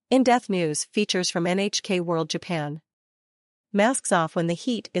In-depth news features from NHK World Japan. Masks off when the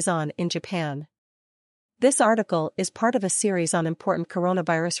heat is on in Japan. This article is part of a series on important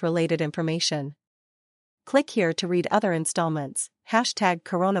coronavirus-related information. Click here to read other installments.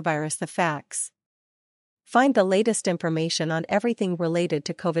 #coronavirus the facts. Find the latest information on everything related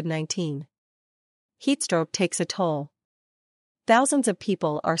to COVID-19. Heatstroke takes a toll. Thousands of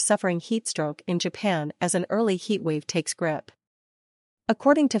people are suffering heatstroke in Japan as an early heatwave takes grip.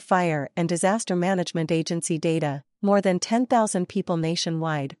 According to Fire and Disaster Management Agency data, more than 10,000 people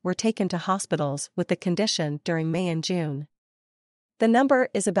nationwide were taken to hospitals with the condition during May and June. The number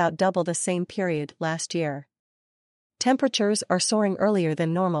is about double the same period last year. Temperatures are soaring earlier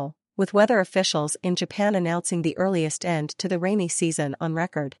than normal, with weather officials in Japan announcing the earliest end to the rainy season on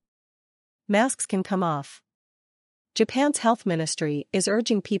record. Masks can come off. Japan's health ministry is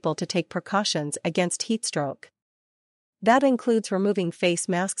urging people to take precautions against heatstroke. That includes removing face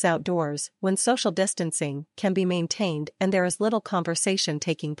masks outdoors when social distancing can be maintained and there is little conversation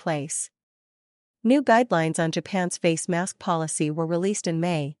taking place. New guidelines on Japan's face mask policy were released in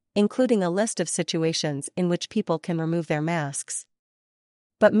May, including a list of situations in which people can remove their masks.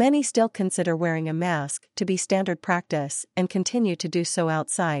 But many still consider wearing a mask to be standard practice and continue to do so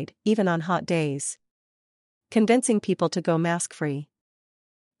outside, even on hot days. Convincing people to go mask-free.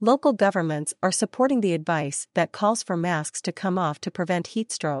 Local governments are supporting the advice that calls for masks to come off to prevent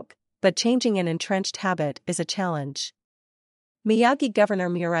heatstroke, but changing an entrenched habit is a challenge. Miyagi Governor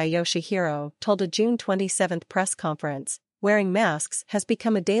Murai Yoshihiro told a June 27 press conference, wearing masks has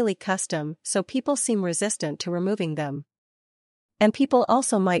become a daily custom, so people seem resistant to removing them. And people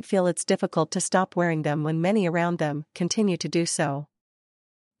also might feel it's difficult to stop wearing them when many around them continue to do so.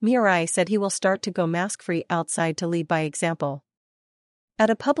 Murai said he will start to go mask-free outside to lead by example. At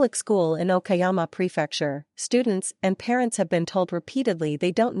a public school in Okayama Prefecture, students and parents have been told repeatedly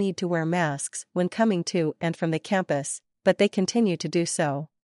they don't need to wear masks when coming to and from the campus, but they continue to do so.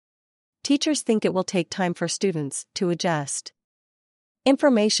 Teachers think it will take time for students to adjust.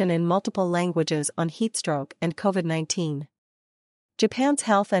 Information in multiple languages on heatstroke and COVID-19. Japan's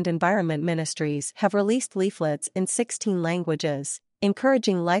Health and Environment Ministries have released leaflets in 16 languages,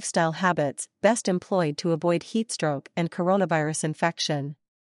 encouraging lifestyle habits best employed to avoid heatstroke and coronavirus infection.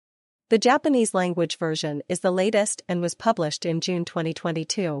 The Japanese language version is the latest and was published in June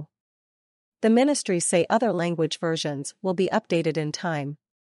 2022. The ministries say other language versions will be updated in time.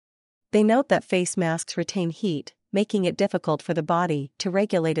 They note that face masks retain heat, making it difficult for the body to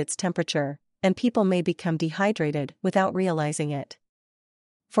regulate its temperature, and people may become dehydrated without realizing it.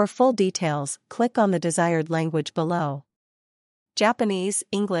 For full details, click on the desired language below. Japanese,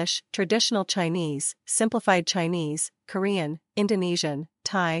 English, Traditional Chinese, Simplified Chinese, Korean, Indonesian,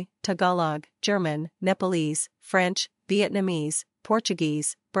 Thai, Tagalog, German, Nepalese, French, Vietnamese,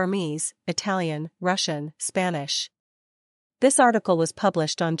 Portuguese, Burmese, Italian, Russian, Spanish. This article was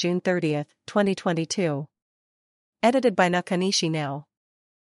published on June 30, 2022. Edited by Nakanishi Now.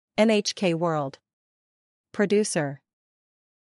 NHK World. Producer.